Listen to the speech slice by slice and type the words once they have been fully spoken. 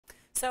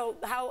So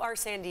how are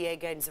San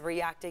Diegans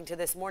reacting to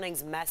this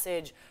morning's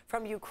message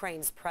from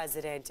Ukraine's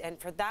president? And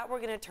for that, we're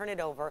going to turn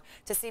it over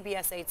to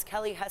CBS 8's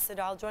Kelly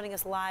Hessedal, joining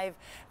us live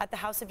at the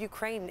House of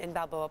Ukraine in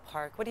Balboa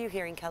Park. What are you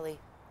hearing, Kelly?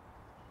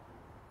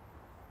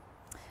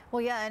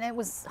 Well, yeah, and it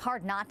was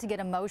hard not to get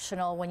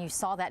emotional when you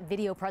saw that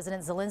video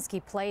President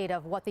Zelenskyy played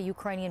of what the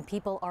Ukrainian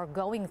people are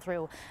going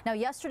through. Now,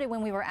 yesterday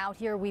when we were out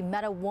here, we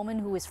met a woman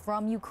who is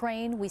from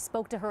Ukraine. We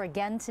spoke to her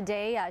again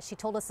today. She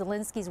told us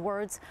Zelenskyy's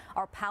words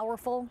are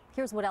powerful.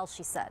 Here's what else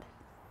she said.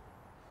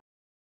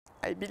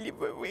 I believe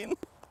we win.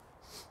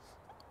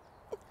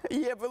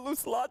 Yeah, we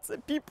lose lots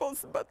of people,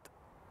 but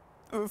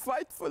we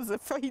fight for the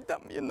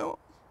freedom, you know.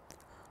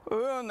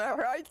 We're on the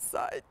right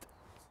side.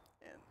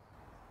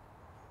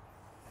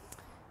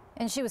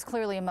 And she was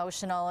clearly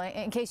emotional.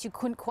 In case you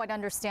couldn't quite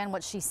understand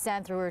what she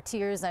said through her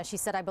tears, she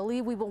said, I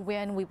believe we will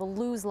win. We will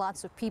lose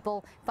lots of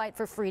people. Fight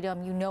for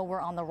freedom. You know we're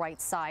on the right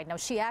side. Now,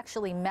 she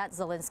actually met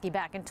Zelenskyy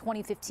back in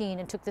 2015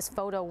 and took this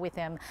photo with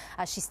him.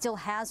 She still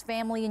has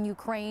family in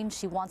Ukraine.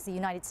 She wants the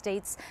United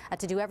States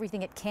to do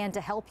everything it can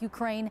to help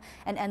Ukraine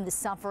and end the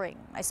suffering.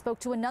 I spoke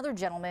to another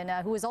gentleman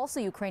who is also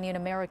Ukrainian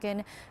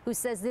American, who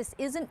says this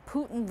isn't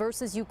Putin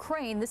versus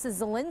Ukraine. This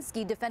is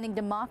Zelenskyy defending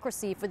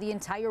democracy for the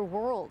entire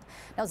world.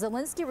 Now,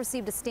 Zelenskyy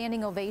received a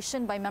standing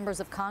ovation by members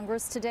of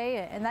Congress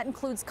today, and that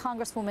includes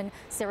Congresswoman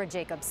Sarah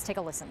Jacobs. Take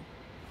a listen.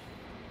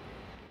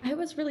 I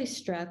was really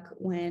struck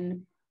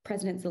when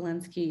President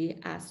Zelenskyy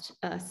asked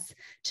us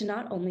to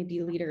not only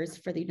be leaders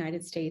for the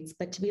United States,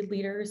 but to be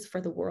leaders for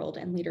the world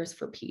and leaders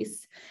for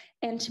peace.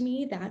 And to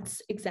me,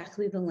 that's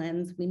exactly the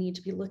lens we need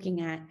to be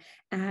looking at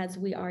as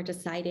we are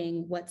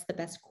deciding what's the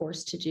best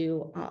course to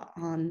do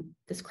on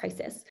this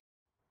crisis.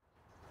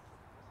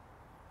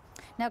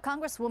 Now,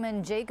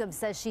 Congresswoman Jacobs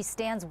says she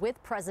stands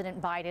with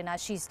President Biden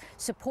as she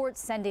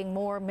supports sending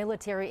more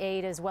military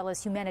aid as well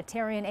as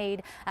humanitarian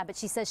aid, but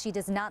she says she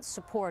does not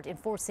support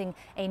enforcing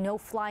a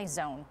no-fly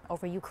zone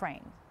over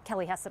Ukraine.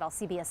 Kelly Hessedal,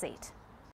 CBS 8.